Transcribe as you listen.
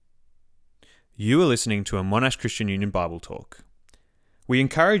You are listening to a Monash Christian Union Bible Talk. We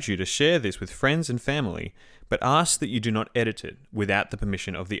encourage you to share this with friends and family, but ask that you do not edit it without the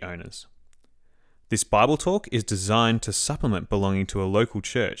permission of the owners. This Bible Talk is designed to supplement belonging to a local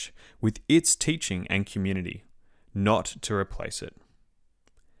church with its teaching and community, not to replace it.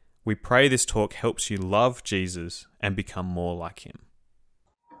 We pray this talk helps you love Jesus and become more like him.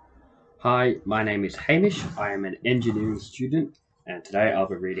 Hi, my name is Hamish. I am an engineering student, and today I'll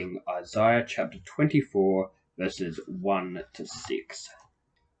be reading Isaiah chapter 24, verses 1 to 6.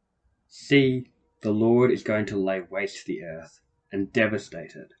 See, the Lord is going to lay waste the earth and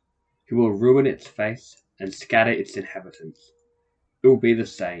devastate it. He will ruin its face and scatter its inhabitants. It will be the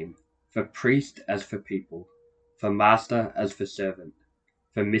same, for priest as for people, for master as for servant,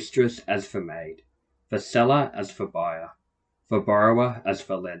 for mistress as for maid, for seller as for buyer, for borrower as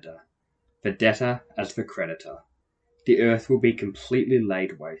for lender, for debtor as for creditor. The earth will be completely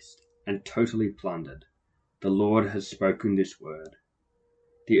laid waste and totally plundered. The Lord has spoken this word.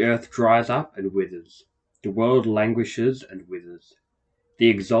 The earth dries up and withers. The world languishes and withers. The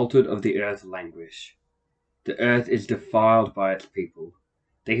exalted of the earth languish. The earth is defiled by its people.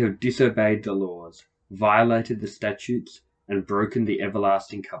 They have disobeyed the laws, violated the statutes, and broken the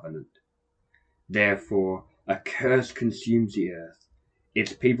everlasting covenant. Therefore, a curse consumes the earth.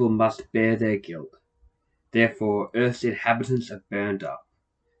 Its people must bear their guilt. Therefore, earth's inhabitants are burned up,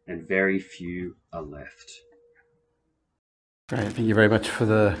 and very few are left. Great, thank you very much for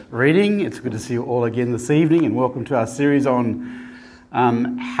the reading. It's good to see you all again this evening, and welcome to our series on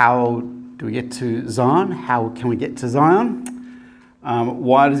how do we get to Zion? How can we get to Zion?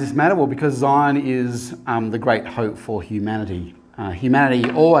 Why does this matter? Well, because Zion is the great hope for humanity. Humanity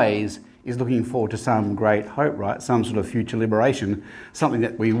always is looking forward to some great hope, right? Some sort of future liberation, something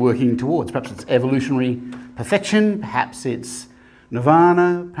that we're working towards. Perhaps it's evolutionary perfection, perhaps it's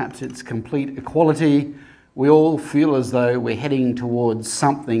nirvana, perhaps it's complete equality. We all feel as though we're heading towards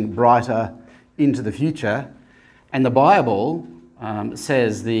something brighter into the future. And the Bible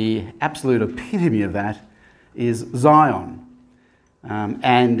says the absolute epitome of that is Zion.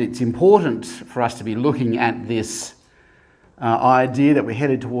 And it's important for us to be looking at this idea that we're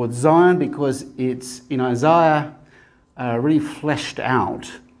headed towards Zion because it's in Isaiah really fleshed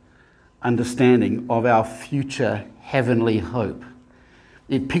out understanding of our future heavenly hope.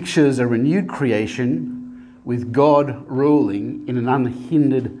 It pictures a renewed creation with God ruling in an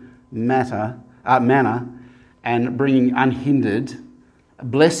unhindered manner and bringing unhindered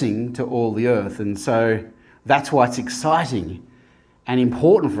blessing to all the earth. And so that's why it's exciting and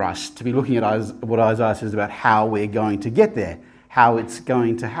important for us to be looking at what Isaiah says about how we're going to get there, how it's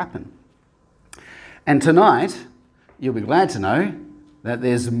going to happen. And tonight, you'll be glad to know that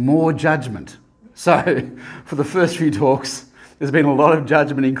there's more judgment. So, for the first few talks, there's been a lot of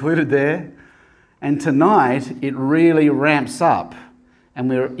judgment included there. And tonight, it really ramps up. And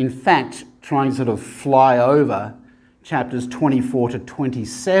we're, in fact, trying to sort of fly over chapters 24 to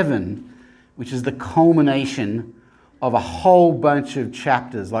 27, which is the culmination of a whole bunch of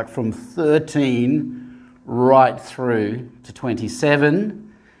chapters, like from 13 right through to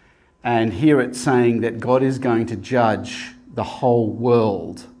 27. And here it's saying that God is going to judge the whole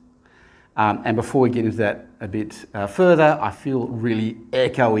world. And before we get into that a bit further, I feel really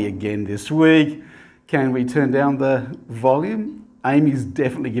echoey again this week. Can we turn down the volume? Amy's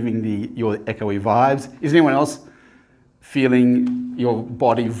definitely giving your echoey vibes. Is anyone else feeling your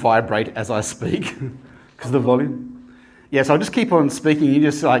body vibrate as I speak because of the volume? Yeah, so I'll just keep on speaking. You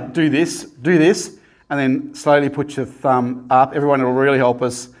just like do this, and then slowly put your thumb up. Everyone will really help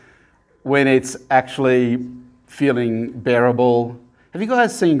us when it's actually feeling bearable. Have you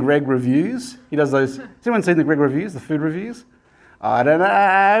guys seen Greg Reviews? He does those. Has anyone seen the Greg Reviews, the food reviews? I don't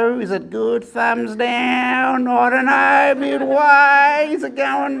know. Is it good? Thumbs down. I don't know. Midway. Is it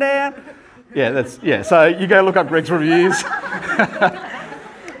going down? Yeah, so you go look up Greg's Reviews.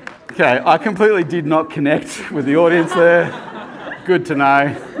 Okay, I completely did not connect with the audience there. Good to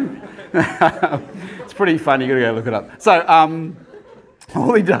know. It's pretty funny. You got to go look it up. So,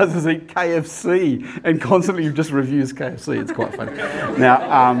 all he does is eat KFC and constantly just reviews KFC. It's quite funny.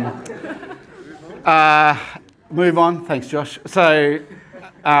 Now, move on. Thanks, Josh. So,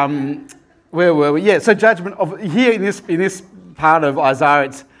 where were we? Yeah. So, judgment of here in this part of Isaiah,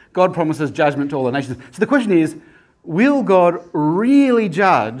 it's God promises judgment to all the nations. So the question is, will God really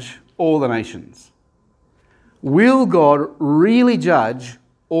judge all the nations? Will God really judge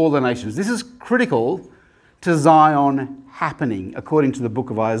all the nations? This is critical to Zion happening, according to the book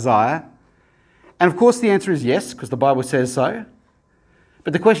of Isaiah. And of course the answer is yes, because the Bible says so.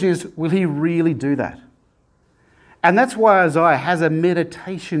 But the question is, will he really do that? And that's why Isaiah has a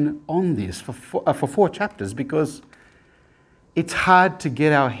meditation on this for 4 chapters, because it's hard to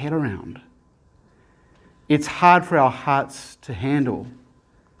get our head around. It's hard for our hearts to handle.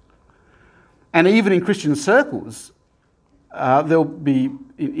 And even in Christian circles, there'll be,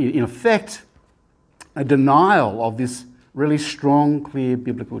 in effect, a denial of this really strong, clear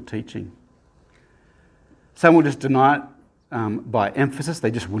biblical teaching. Some will just deny it by emphasis.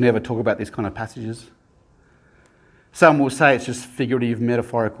 They just will never talk about these kind of passages. Some will say it's just figurative,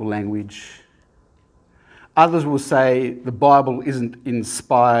 metaphorical language. Others will say the Bible isn't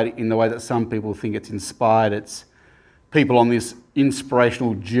inspired in the way that some people think it's inspired. It's people on this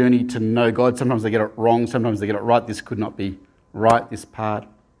inspirational journey to know God. Sometimes they get it wrong, sometimes they get it right. This could not be right, this part.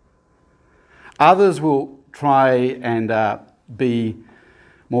 Others will try and be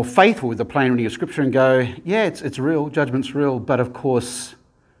more faithful with the plain reading of Scripture and go, yeah, it's real, judgment's real, but of course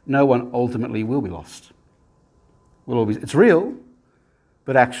no one ultimately will be lost. It's real,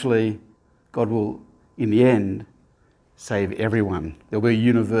 but actually God will, in the end, save everyone. There'll be a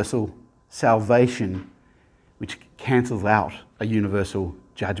universal salvation which cancels out a universal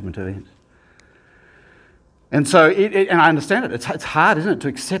judgment event. And so, and I understand it. It's hard, isn't it, to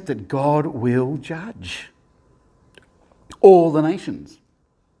accept that God will judge all the nations.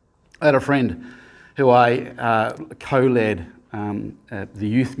 I had a friend who I co-led the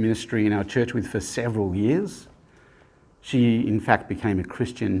youth ministry in our church with for several years. She, in fact, became a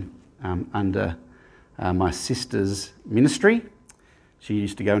Christian under my sister's ministry. She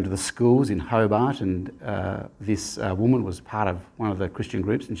used to go into the schools in Hobart, and this woman was part of one of the Christian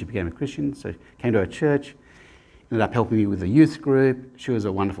groups, and she became a Christian. So came to our church, ended up helping me with the youth group. She was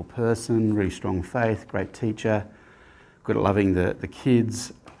a wonderful person, really strong faith, great teacher, good at loving the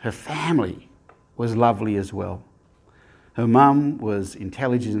kids. Her family was lovely as well. Her mum was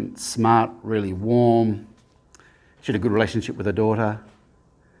intelligent, smart, really warm. She had a good relationship with her daughter.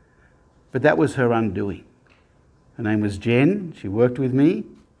 But that was her undoing. Her name was Jen. She worked with me.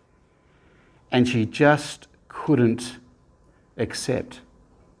 And she just couldn't accept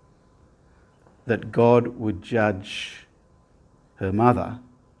that God would judge her mother,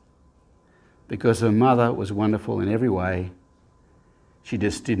 because her mother was wonderful in every way. She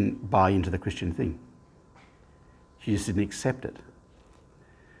just didn't buy into the Christian thing. She just didn't accept it.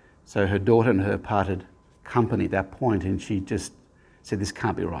 So her daughter and her parted company at that point, and she just said, this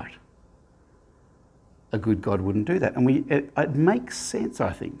can't be right. A good God wouldn't do that. And it makes sense,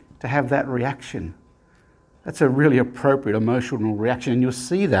 I think, to have that reaction. That's a really appropriate emotional reaction, and you'll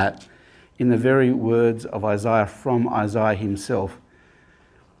see that in the very words of Isaiah from Isaiah himself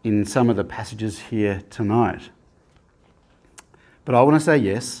in some of the passages here tonight. But I want to say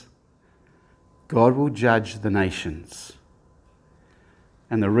yes, God will judge the nations.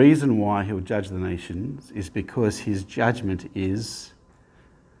 And the reason why he'll judge the nations is because his judgment is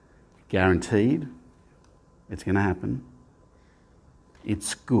guaranteed. It's going to happen.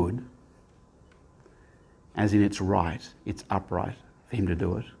 It's good, as in it's right, it's upright for him to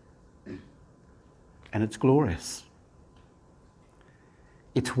do it. And it's glorious.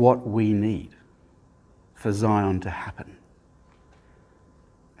 It's what we need for Zion to happen.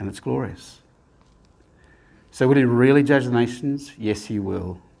 And it's glorious. So will he really judge the nations? Yes, he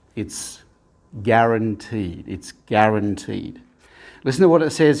will. It's guaranteed. It's guaranteed. Listen to what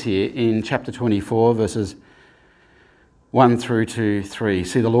it says here in chapter 24, verses 1 through to 3.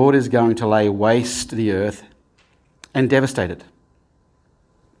 See, the Lord is going to lay waste the earth and devastate it.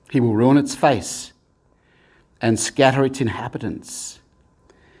 He will ruin its face and scatter its inhabitants.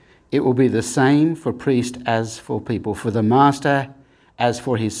 It will be the same for priest as for people, for the master as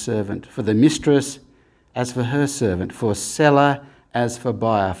for his servant, for the mistress as for her servant, for seller as for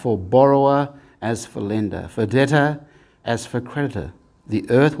buyer, for borrower as for lender, for debtor as for creditor. The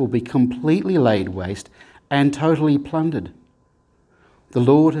earth will be completely laid waste and totally plundered. The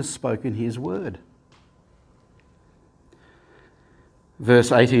Lord has spoken his word.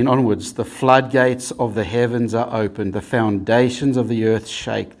 Verse 18 onwards, the floodgates of the heavens are opened, the foundations of the earth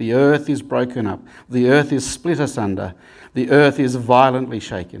shake, the earth is broken up, the earth is split asunder, the earth is violently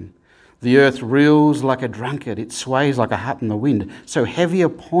shaken. The earth reels like a drunkard, it sways like a hut in the wind. So heavy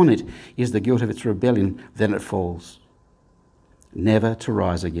upon it is the guilt of its rebellion, then it falls, never to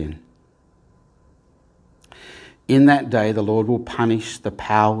rise again. In that day the Lord will punish the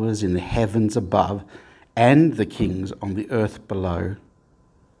powers in the heavens above and the kings on the earth below.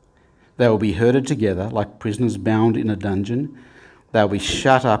 They will be herded together like prisoners bound in a dungeon. They will be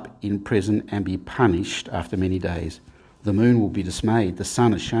shut up in prison and be punished after many days. The moon will be dismayed, the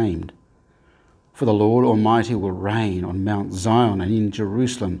sun ashamed. For the Lord Almighty will reign on Mount Zion and in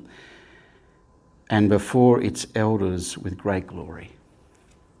Jerusalem, and before its elders with great glory.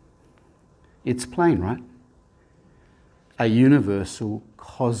 It's plain, right? A universal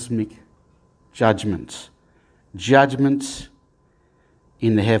cosmic judgment. Judgment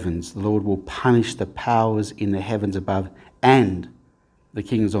in the heavens. The Lord will punish the powers in the heavens above and the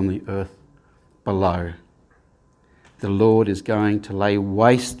kings on the earth below. The Lord is going to lay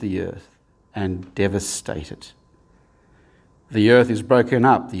waste the earth and devastate it. The earth is broken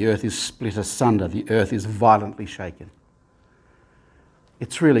up. The earth is split asunder. The earth is violently shaken.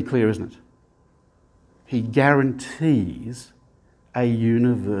 It's really clear, isn't it? He guarantees a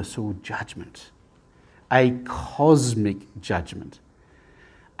universal judgment, a cosmic judgment,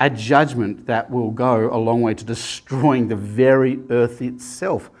 a judgment that will go a long way to destroying the very earth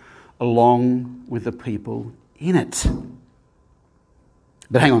itself, along with the people in it.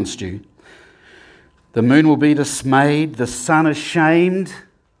 But hang on, Stu. The moon will be dismayed, the sun ashamed.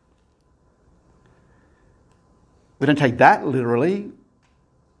 We don't take that literally.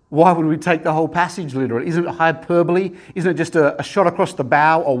 Why would we take the whole passage literally? Isn't it hyperbole? Isn't it just a shot across the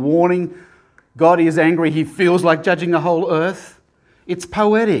bow, a warning? God is angry, he feels like judging the whole earth. It's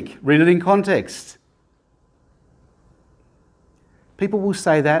poetic. Read it in context. People will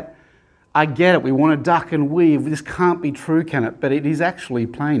say that. I get it, we want to duck and weave. This can't be true, can it? But it is actually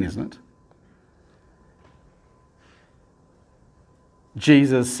plain, isn't it?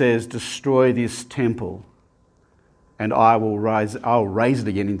 Jesus says, destroy this temple and I'll raise it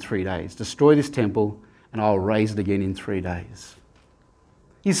again in 3 days. Destroy this temple and I'll raise it again in 3 days.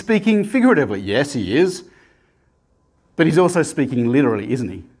 He's speaking figuratively. Yes, he is. But he's also speaking literally, isn't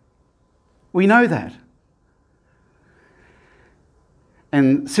he? We know that.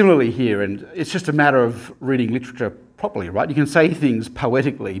 And similarly here, and it's just a matter of reading literature properly, right? You can say things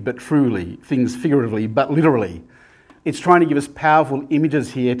poetically, but truly, things figuratively, but literally. It's trying to give us powerful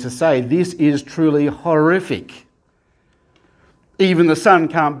images here to say this is truly horrific. Even the sun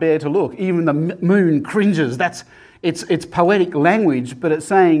can't bear to look. Even the moon cringes. It's poetic language, but it's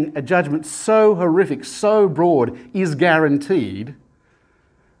saying a judgment so horrific, so broad, is guaranteed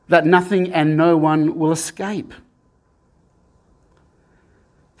that nothing and no one will escape.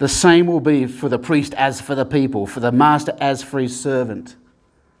 The same will be for the priest as for the people, for the master as for his servant,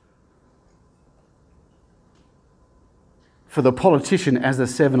 for the politician as the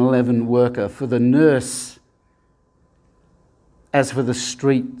 7-Eleven worker, for the nurse as for the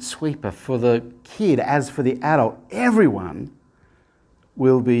street sweeper, for the kid as for the adult. Everyone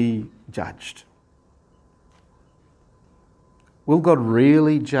will be judged. Will God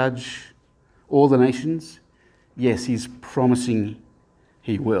really judge all the nations? Yes, he's promising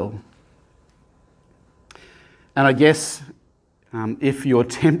he will. And I guess if you're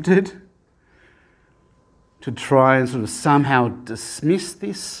tempted to try and sort of somehow dismiss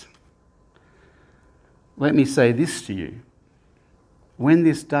this, let me say this to you. When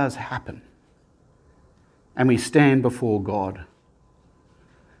this does happen and we stand before God,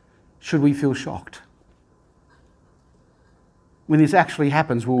 should we feel shocked? When this actually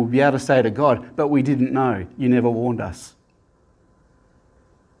happens, will we be able to say to God, but we didn't know, you never warned us?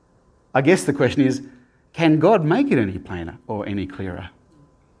 I guess the question is, can God make it any plainer or any clearer?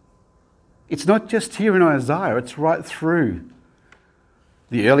 It's not just here in Isaiah, it's right through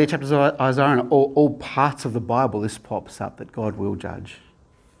the earlier chapters of Isaiah and all parts of the Bible. This pops up that God will judge.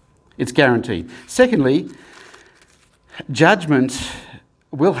 It's guaranteed. Secondly, judgment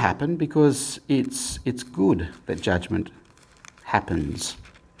will happen because it's good that judgment happens.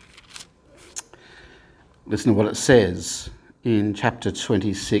 Listen to what it says in chapter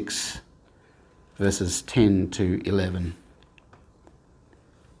 26, verses 10 to 11.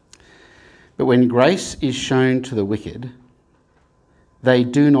 But when grace is shown to the wicked, they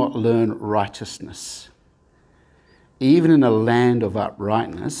do not learn righteousness. Even in a land of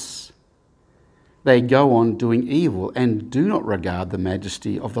uprightness, they go on doing evil and do not regard the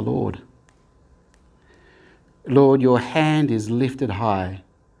majesty of the Lord. Lord, your hand is lifted high,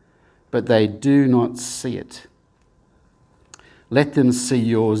 but they do not see it. Let them see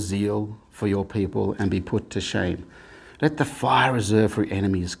your zeal for your people and be put to shame. Let the fire reserved for your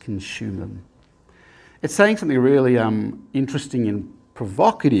enemies consume them. It's saying something really interesting and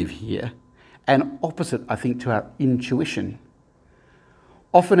provocative here, and opposite, I think, to our intuition.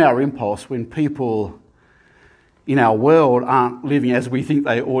 Often our impulse when people in our world aren't living as we think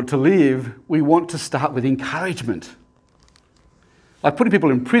they ought to live, we want to start with encouragement. Like putting people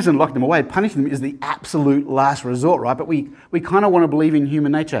in prison, locking them away, punishing them is the absolute last resort, right? But we kind of want to believe in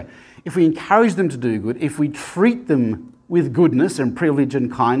human nature. If we encourage them to do good, if we treat them with goodness and privilege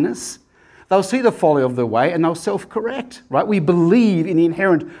and kindness, They'll see the folly of the way and they'll self-correct, right? We believe in the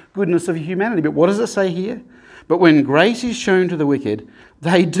inherent goodness of humanity. But what does it say here? But when grace is shown to the wicked,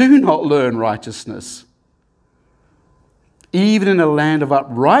 they do not learn righteousness. Even in a land of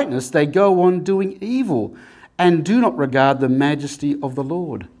uprightness, they go on doing evil and do not regard the majesty of the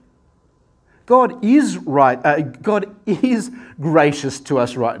Lord. God is right. God is gracious to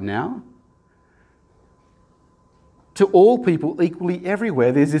us right now. To all people equally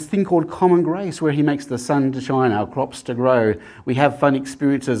everywhere. There's this thing called common grace where he makes the sun to shine, our crops to grow. We have fun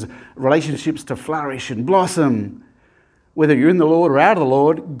experiences, relationships to flourish and blossom. Whether you're in the Lord or out of the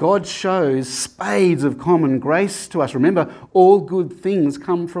Lord, God shows spades of common grace to us. Remember, all good things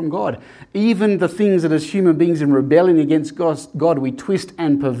come from God. Even the things that as human beings in rebellion against God we twist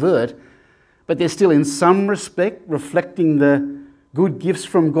and pervert, but they're still in some respect reflecting the good gifts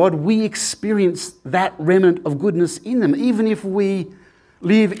from God. We experience that remnant of goodness in them, even if we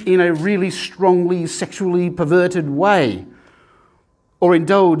live in a really strongly sexually perverted way or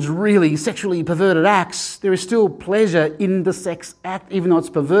indulge really sexually perverted acts. There is still pleasure in the sex act, even though it's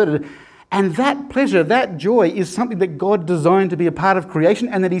perverted. And that pleasure, that joy is something that God designed to be a part of creation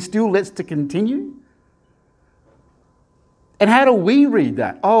and that he still lets to continue. And how do we read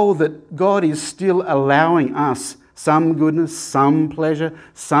that? Oh, that God is still allowing us some goodness, some pleasure,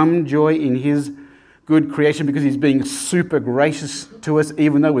 some joy in his good creation because he's being super gracious to us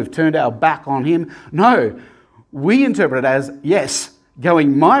even though we've turned our back on him. No, we interpret it as, yes,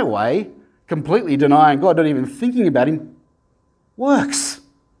 going my way, completely denying God, not even thinking about him, works.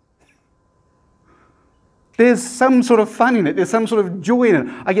 There's some sort of fun in it. There's some sort of joy in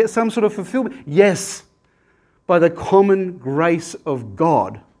it. I get some sort of fulfillment. Yes, by the common grace of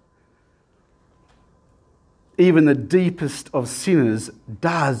God, even the deepest of sinners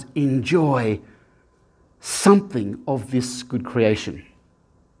does enjoy something of this good creation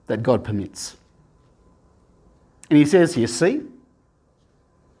that God permits. And he says here, see,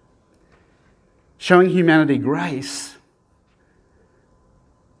 showing humanity grace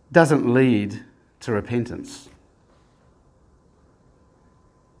doesn't lead to repentance.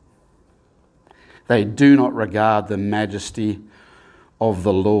 They do not regard the majesty of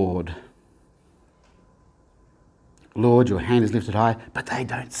the Lord. Lord, your hand is lifted high, but they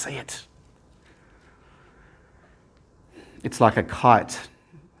don't see it. It's like a kite,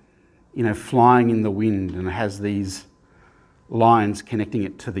 flying in the wind, and it has these lines connecting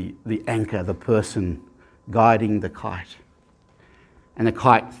it to the anchor, the person guiding the kite. And the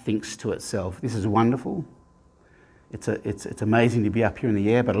kite thinks to itself, this is wonderful. It's amazing to be up here in the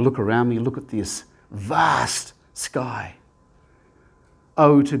air, but I look around me, look at this vast sky.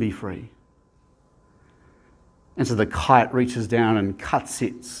 Oh, to be free. And so the kite reaches down and cuts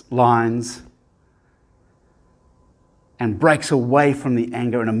its lines and breaks away from the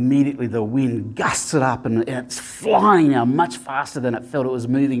anchor, and immediately the wind gusts it up and it's flying now much faster than it felt it was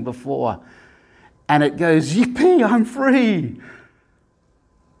moving before. And it goes, yippee, I'm free.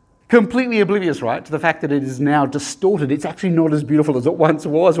 Completely oblivious, right, to the fact that it is now distorted. It's actually not as beautiful as it once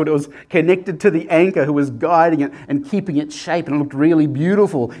was when it was connected to the anchor who was guiding it and keeping its shape, and it looked really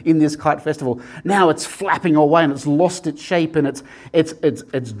beautiful in this kite festival. Now it's flapping away and it's lost its shape and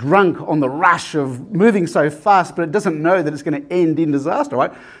it's drunk on the rush of moving so fast, but it doesn't know that it's going to end in disaster,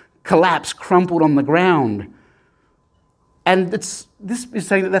 right? Collapse, crumpled on the ground. And this is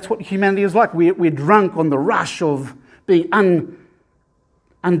saying that that's what humanity is like. We're drunk on the rush of being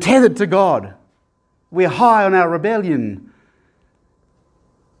untethered to God. We're high on our rebellion.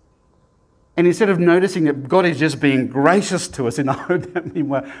 And instead of noticing that God is just being gracious to us in the hope that we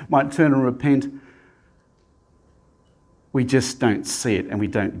might turn and repent, we just don't see it and we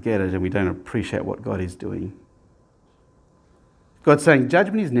don't get it and we don't appreciate what God is doing. God's saying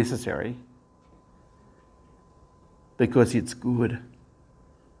judgment is necessary because it's good.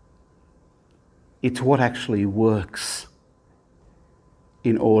 It's what actually works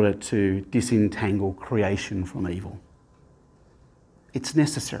in order to disentangle creation from evil. It's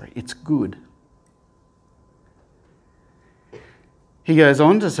necessary. It's good. He goes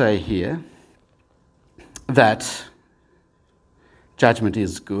on to say here that judgment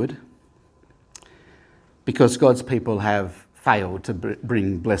is good because God's people have failed to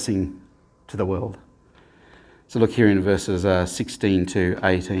bring blessing to the world. So look here in verses 16 to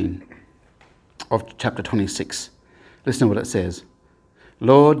 18 of chapter 26. Listen to what it says.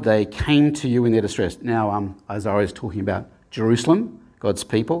 Lord, they came to you in their distress. Now, Isaiah is talking about Jerusalem, God's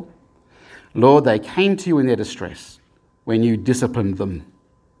people. Lord, they came to you in their distress when you disciplined them.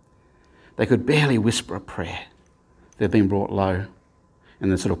 They could barely whisper a prayer. They've been brought low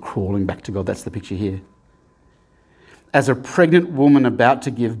and they're sort of crawling back to God. That's the picture here. As a pregnant woman about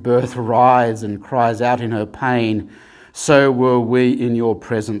to give birth writhes and cries out in her pain, so were we in your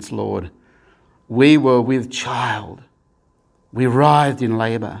presence, Lord. We were with child. We writhed in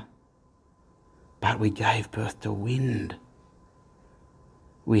labour, but we gave birth to wind.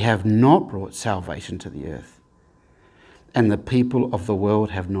 We have not brought salvation to the earth, and the people of the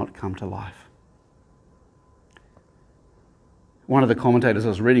world have not come to life. One of the commentators I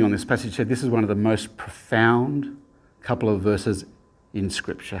was reading on this passage said this is one of the most profound couple of verses in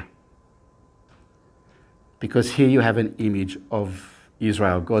Scripture. Because here you have an image of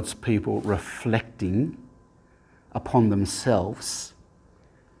Israel, God's people, reflecting upon themselves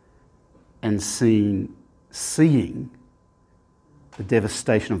and seeing the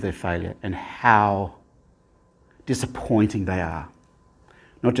devastation of their failure and how disappointing they are.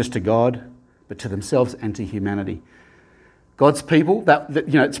 Not just to God, but to themselves and to humanity. God's people,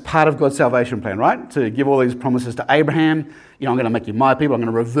 it's part of God's salvation plan, right? To give all these promises to Abraham. I'm going to make you my people. I'm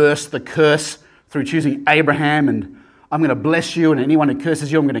going to reverse the curse through choosing Abraham, and I'm going to bless you, and anyone who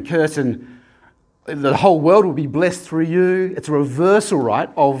curses you, I'm going to curse, and the whole world will be blessed through you. It's a reversal, right,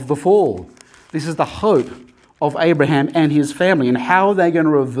 of the fall. This is the hope of Abraham and his family. And how are they going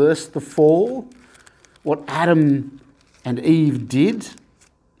to reverse the fall? What Adam and Eve did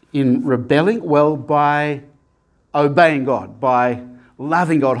in rebelling? Well, by obeying God, by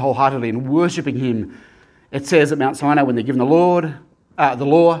loving God wholeheartedly and worshipping Him. It says at Mount Sinai, when they're given the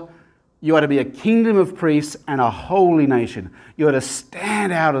law, you are to be a kingdom of priests and a holy nation. You are to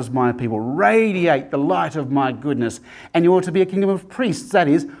stand out as my people, radiate the light of my goodness, and you are to be a kingdom of priests. That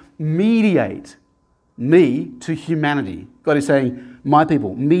is, mediate me to humanity. God is saying, my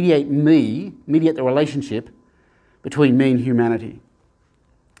people, mediate the relationship between me and humanity.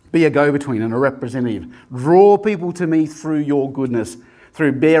 Be a go-between and a representative. Draw people to me through your goodness,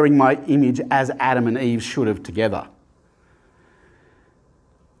 through bearing my image as Adam and Eve should have together.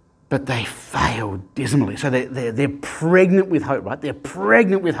 But they failed dismally. So they're pregnant with hope, right? They're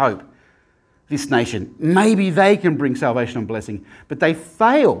pregnant with hope, this nation. Maybe they can bring salvation and blessing, but they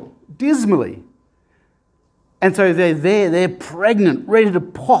fail dismally. And so they're there, they're pregnant, ready to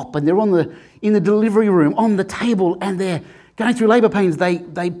pop, and they're in the delivery room, on the table, and they're going through labour pains.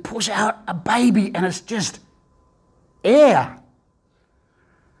 They push out a baby, and it's just air.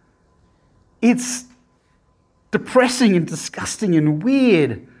 It's depressing and disgusting and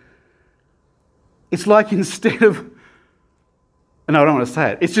weird. It's like instead of... No, I don't want to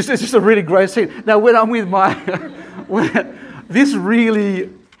say it. It's just a really gross scene. Now, when I'm with my... this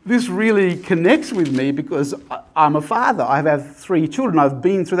really connects with me because I'm a father. I have 3 children. I've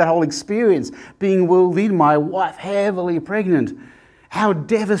been through that whole experience, being whirled in, my wife heavily pregnant. How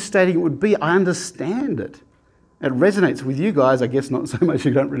devastating it would be. I understand it. It resonates with you guys, I guess not so much.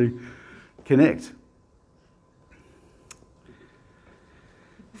 You don't really connect.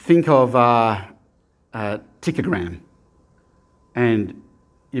 Think of Tickogram, and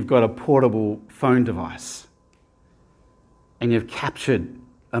you've got a portable phone device, and you've captured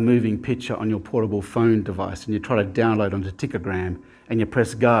a moving picture on your portable phone device, and you try to download onto Tickogram, and you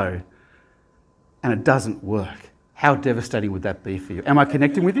press go, and it doesn't work. How devastating would that be for you? Am I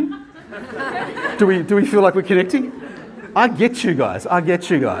connecting with you? Do we feel like we're connecting? I get you guys.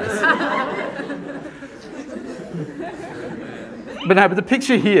 But the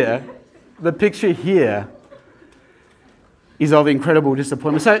picture here is of incredible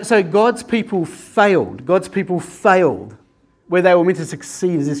disappointment. So God's people failed. Where they were meant to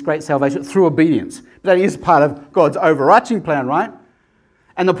succeed is this great salvation through obedience. That is part of God's overarching plan, right?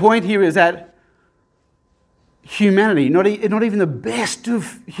 And the point here is that humanity, not even the best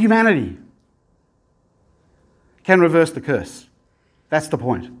of humanity, can reverse the curse. That's the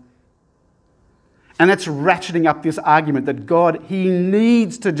point. And that's ratcheting up this argument that God, He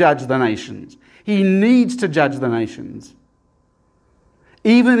needs to judge the nations. He needs to judge the nations.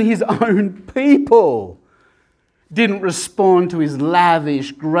 Even His own people didn't respond to His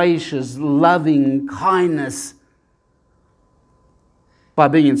lavish, gracious, loving kindness by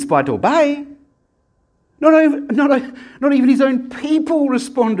being inspired to obey. Not even His own people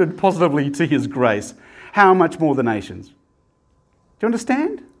responded positively to His grace. How much more the nations? Do you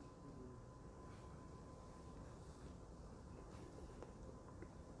understand?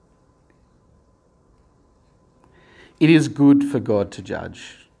 It is good for God to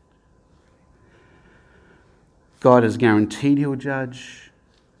judge. God has guaranteed He'll judge.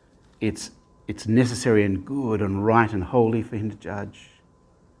 It's necessary and good and right and holy for Him to judge.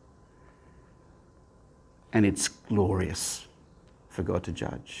 And it's glorious for God to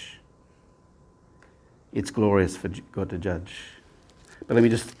judge. It's glorious for God to judge. But let me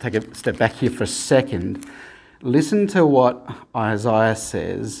just take a step back here for a second. Listen to what Isaiah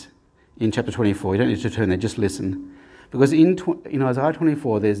says in chapter 24. You don't need to turn there, just listen. Because in Isaiah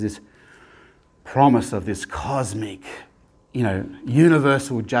 24, there's this promise of this cosmic,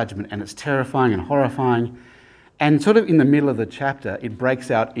 universal judgment, and it's terrifying and horrifying. And sort of in the middle of the chapter, it breaks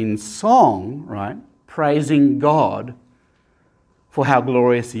out in song, right, praising God for how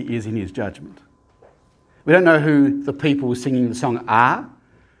glorious he is in his judgment. We don't know who the people singing the song are,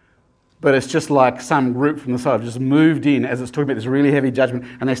 but it's just like some group from the side have just moved in as it's talking about this really heavy judgment,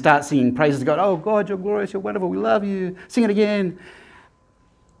 and they start singing praises to God. Oh, God, you're glorious, you're wonderful, we love you. Sing it again.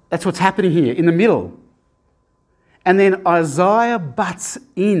 That's what's happening here in the middle. And then Isaiah butts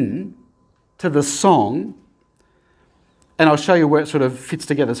in to the song, and I'll show you where it sort of fits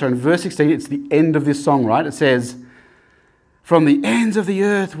together. So in verse 16, it's the end of this song, right? It says, "From the ends of the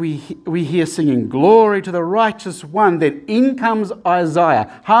earth we hear singing, glory to the righteous one." Then in comes Isaiah,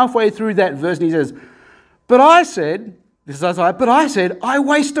 halfway through that verse, and he says, "But I said," this is Isaiah, "but I said, I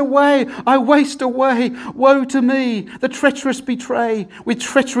waste away, woe to me, the treacherous betray, with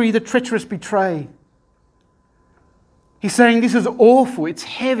treachery the treacherous betray." He's saying this is awful, it's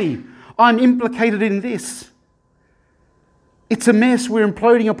heavy, I'm implicated in this. It's a mess. We're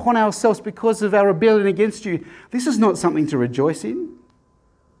imploding upon ourselves because of our rebellion against you. This is not something to rejoice in.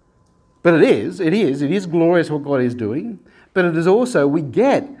 But it is glorious what God is doing. But it is also, we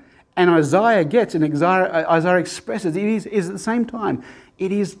get, and Isaiah gets, and Isaiah expresses, it is at the same time,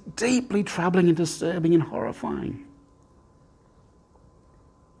 it is deeply troubling and disturbing and horrifying.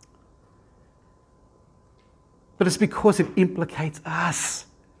 But it's because it implicates us.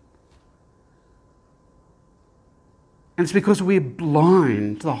 And it's because we're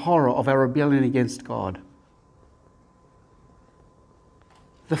blind to the horror of our rebellion against God.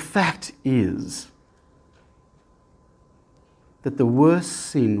 The fact is that the worst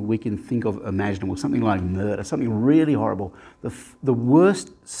sin we can think of imaginable, something like murder, something really horrible, the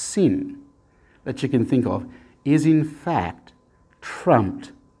worst sin that you can think of is in fact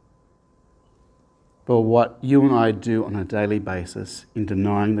trumped by what you and I do on a daily basis in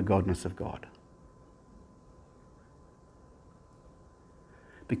denying the godness of God.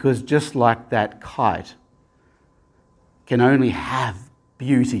 Because just like that kite can only have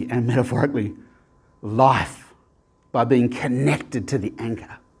beauty and metaphorically life by being connected to the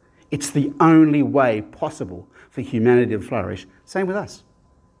anchor, it's the only way possible for humanity to flourish. Same with us.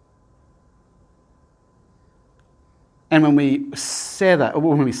 And when we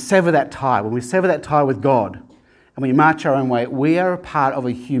sever that tie with God, and we march our own way, we are a part of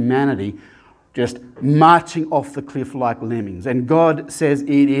a humanity just marching off the cliff like lemmings. And God says it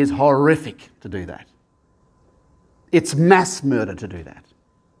is horrific to do that. It's mass murder to do that.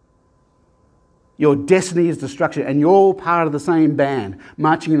 Your destiny is destruction, and you're all part of the same band,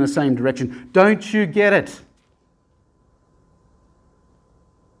 marching in the same direction. Don't you get it?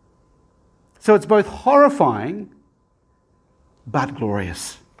 So it's both horrifying but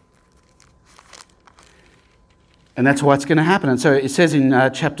glorious. And that's what's going to happen. And so it says in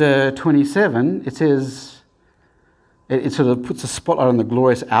chapter 27, it sort of puts a spotlight on the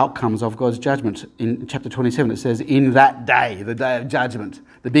glorious outcomes of God's judgment. In chapter 27, it says, "In that day, the day of judgment,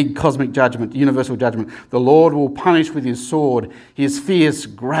 the big cosmic judgment, universal judgment, the Lord will punish with his sword, his fierce,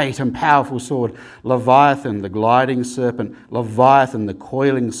 great and powerful sword, Leviathan, the gliding serpent, Leviathan, the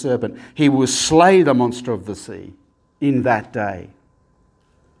coiling serpent. He will slay the monster of the sea in that day."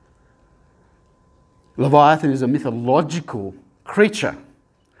 Leviathan is a mythological creature,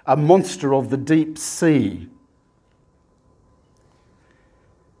 a monster of the deep sea.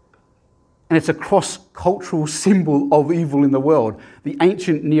 And it's a cross-cultural symbol of evil in the world. The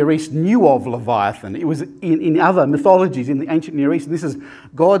ancient Near East knew of Leviathan. It was in other mythologies in the ancient Near East. This is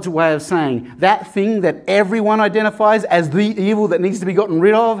God's way of saying that thing that everyone identifies as the evil that needs to be gotten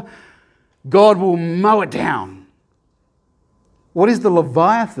rid of, God will mow it down. What is the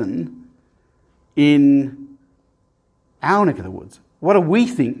Leviathan in our neck of the woods? What do we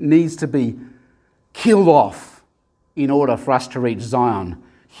think needs to be killed off in order for us to reach Zion?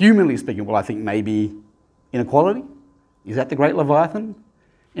 Humanly speaking, well, I think maybe inequality. Is that the great Leviathan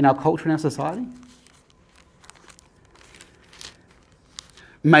in our culture and our society?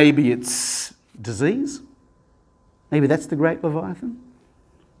 Maybe it's disease. Maybe that's the great Leviathan.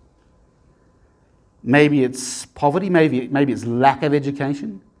 Maybe it's poverty. Maybe it's lack of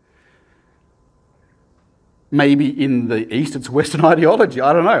education. Maybe in the East it's Western ideology,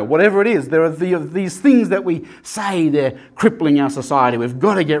 I don't know. Whatever it is, there are these things that we say they're crippling our society. We've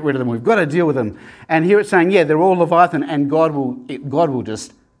got to get rid of them. We've got to deal with them. And here it's saying, yeah, they're all Leviathan, and God will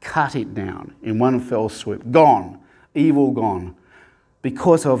just cut it down in one fell swoop. Gone. Evil gone.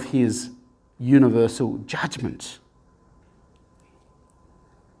 Because of his universal judgment.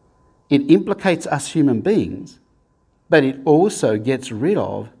 It implicates us human beings, but it also gets rid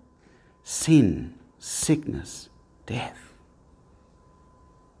of sin, sickness, death.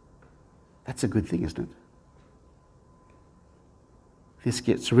 That's a good thing, isn't it? This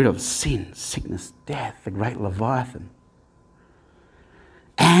gets rid of sin, sickness, death, the great Leviathan.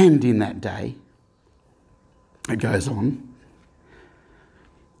 And in that day, it goes on,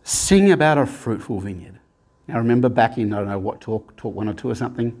 sing about a fruitful vineyard. Now remember back in, I don't know what talk 1 or 2 or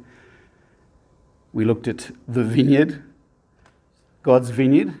something, we looked at the vineyard, God's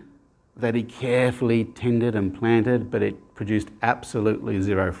vineyard, that he carefully tended and planted, but it produced absolutely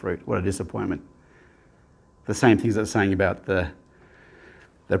zero fruit. What a disappointment. The same things it's saying about the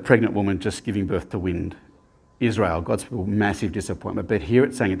pregnant woman just giving birth to wind. Israel, God's people, massive disappointment. But here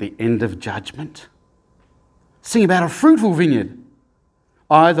it's saying at the end of judgment, sing about a fruitful vineyard.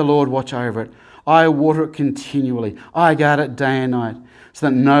 I, the Lord, watch over it. I water it continually. I guard it day and night, so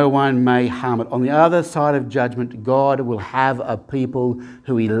that no one may harm it. On the other side of judgment, God will have a people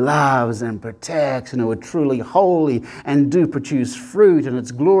who he loves and protects and who are truly holy and do produce fruit, and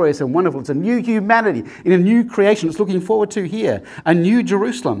it's glorious and wonderful. It's a new humanity in a new creation it's looking forward to here, a new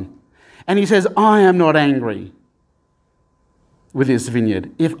Jerusalem. And he says, I am not angry with this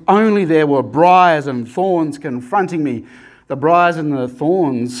vineyard. If only there were briars and thorns confronting me. The briars and the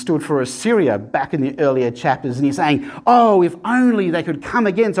thorns stood for Assyria back in the earlier chapters. And he's saying, oh, if only they could come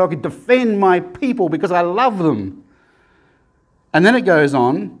again so I could defend my people because I love them. And then it goes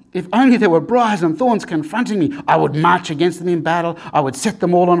on, if only there were briars and thorns confronting me, I would march against them in battle. I would set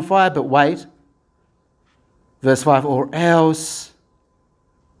them all on fire. But wait, verse 5, or else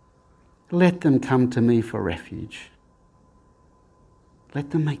let them come to me for refuge.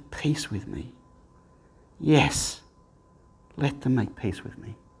 Let them make peace with me. Yes. Let them make peace with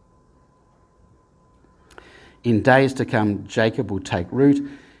me. In days to come, Jacob will take root,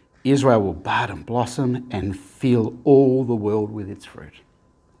 Israel will bud and blossom and fill all the world with its fruit.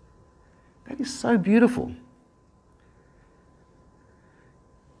 That is so beautiful.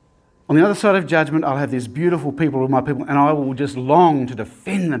 On the other side of judgment, I'll have these beautiful people with my people, and I will just long to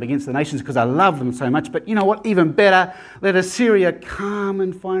defend them against the nations because I love them so much. But you know what? Even better, let Assyria come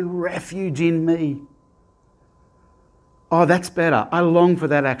and find refuge in me. Oh, that's better. I long for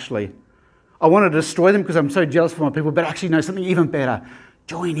that, actually. I want to destroy them because I'm so jealous for my people, but actually, no, something even better.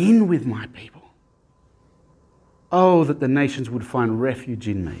 Join in with my people. Oh, that the nations would find refuge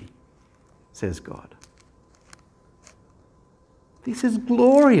in me, says God. This is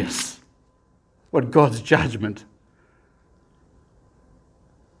glorious, what God's judgment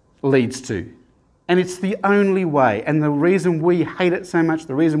leads to. And it's the only way. And the reason we hate it so much,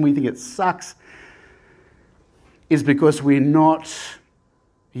 the reason we think it sucks, is because we're not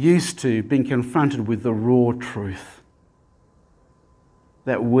used to being confronted with the raw truth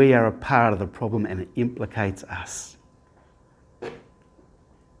that we are a part of the problem and it implicates us. But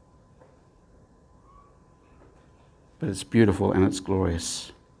it's beautiful and it's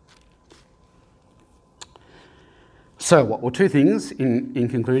glorious. So what? Well, 2 things in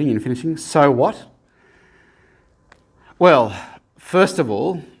concluding and finishing. So what? Well, first of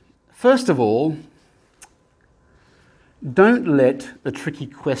all, don't let the tricky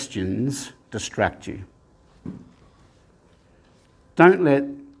questions distract you. Don't let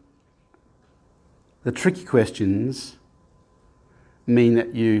the tricky questions mean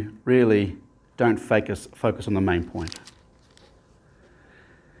that you really don't focus on the main point.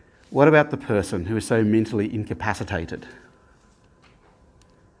 What about the person who is so mentally incapacitated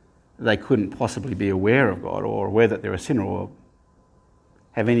they couldn't possibly be aware of God or aware that they're a sinner or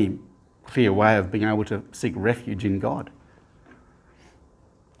have any clear way of being able to seek refuge in God?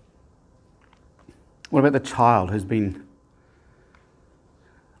 What about the child who's been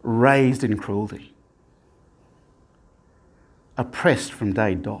raised in cruelty, oppressed from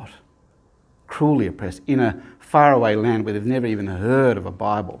day dot, cruelly oppressed in a faraway land where they've never even heard of a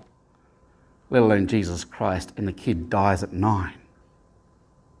Bible, let alone Jesus Christ, and the kid dies at 9?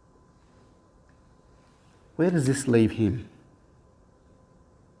 Where does this leave him?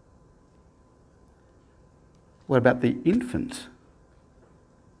 What about the infant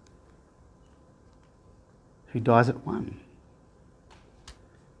who dies at 1?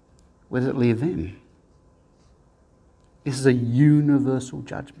 Where does it leave them? This is a universal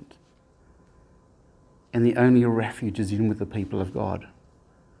judgment. And the only refuge is in with the people of God.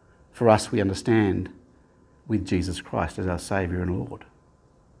 For us, we understand with Jesus Christ as our Saviour and Lord.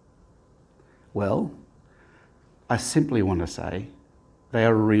 Well, I simply want to say they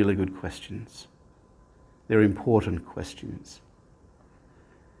are really good questions. They're important questions.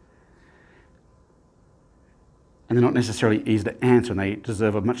 and they're not necessarily easy to answer, and they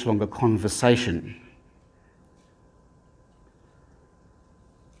deserve a much longer conversation.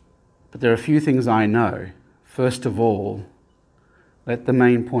 But there are a few things I know. First of all, let the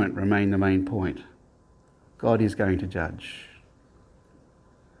main point remain the main point. God is going to judge.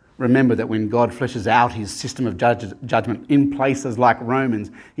 Remember that when God fleshes out his system of judgment in places like Romans,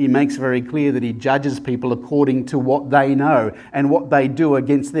 he makes very clear that he judges people according to what they know and what they do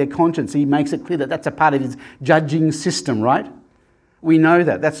against their conscience. He makes it clear that that's a part of his judging system, right? We know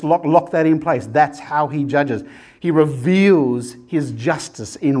that. That's lock that in place. That's how he judges. He reveals his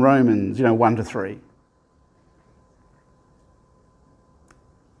justice in Romans, 1-3.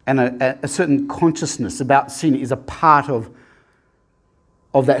 And a certain consciousness about sin is a part of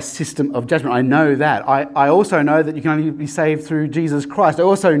that system of judgment. I know that. I also know that you can only be saved through Jesus Christ. I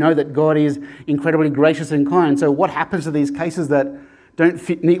also know that God is incredibly gracious and kind. So what happens to these cases that don't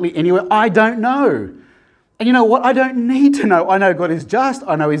fit neatly anywhere? I don't know. And you know what? I don't need to know. I know God is just.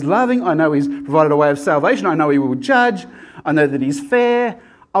 I know he's loving. I know he's provided a way of salvation. I know he will judge. I know that he's fair.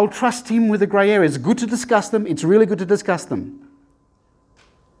 I'll trust him with the grey areas. It's good to discuss them. It's really good to discuss them.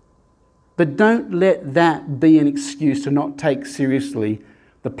 But don't let that be an excuse to not take seriously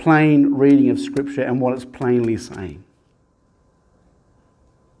the plain reading of Scripture and what it's plainly saying.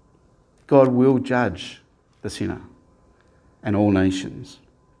 God will judge the sinner and all nations.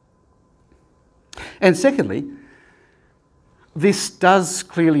 And secondly, this does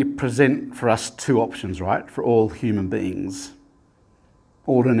clearly present for us two options, right, for all human beings.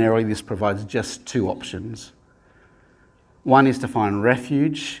 Ordinarily, this provides just two options. One is to find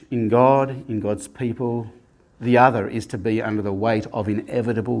refuge in God, in God's people. The other is to be under the weight of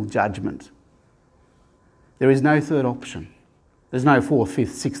inevitable judgment. There is no third option. There's no fourth,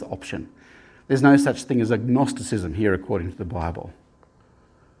 fifth, sixth option. There's no such thing as agnosticism here according to the Bible.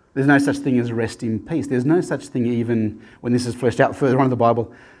 There's no such thing as rest in peace. There's no such thing, even when this is fleshed out further on in the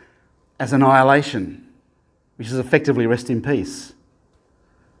Bible, as annihilation, which is effectively rest in peace.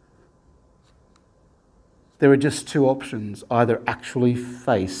 There are just two options: either actually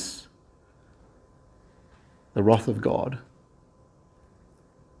face the wrath of God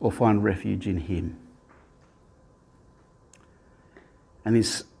or find refuge in him. And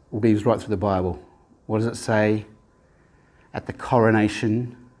this weaves right through the Bible. What does it say at the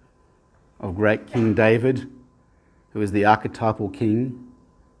coronation of great King David, who is the archetypal king?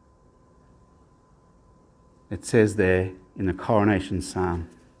 It says there in the coronation psalm,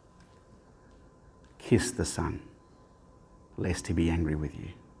 "Kiss the Son, lest he be angry with you."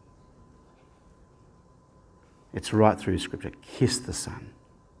 It's right through Scripture. Kiss the Son,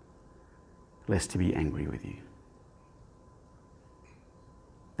 lest he be angry with you.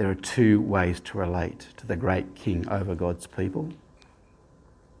 There are two ways to relate to the great King over God's people.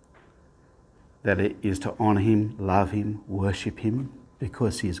 That it is to honour him, love him, worship him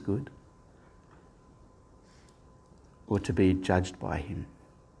because he is good, or to be judged by him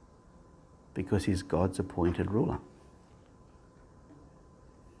because he's God's appointed ruler.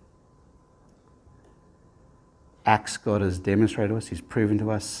 Acts, God has demonstrated to us, he's proven to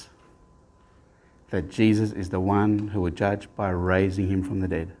us that Jesus is the one who will judge by raising him from the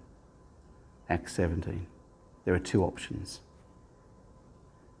dead. Acts 17. There are two options.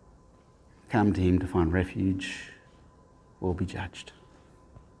 Come to him to find refuge or be judged.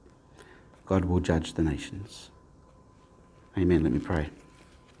 God will judge the nations. Amen. Let me pray.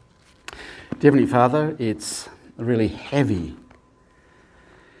 Dear Heavenly Father, it's really heavy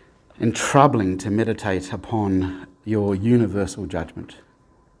and troubling to meditate upon your universal judgment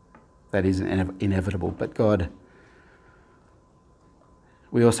that is inevitable. But God,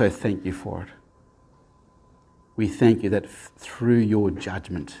 we also thank you for it. We thank you that through your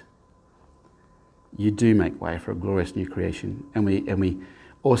judgment, you do make way for a glorious new creation. And we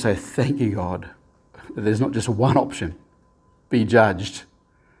also thank you, God, that there's not just one option, be judged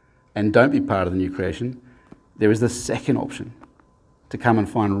and don't be part of the new creation. There is the second option, to come and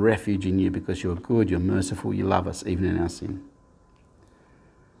find refuge in you because you're good, you're merciful, you love us even in our sin.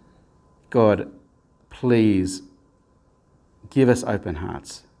 God, please give us open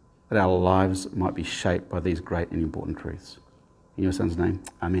hearts that our lives might be shaped by these great and important truths. In your Son's name,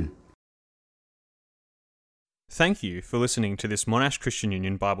 amen. Thank you for listening to this Monash Christian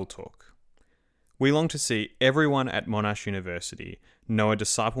Union Bible Talk. We long to see everyone at Monash University know a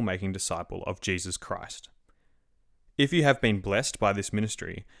disciple-making disciple of Jesus Christ. If you have been blessed by this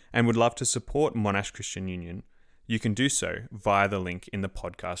ministry and would love to support Monash Christian Union, you can do so via the link in the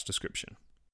podcast description.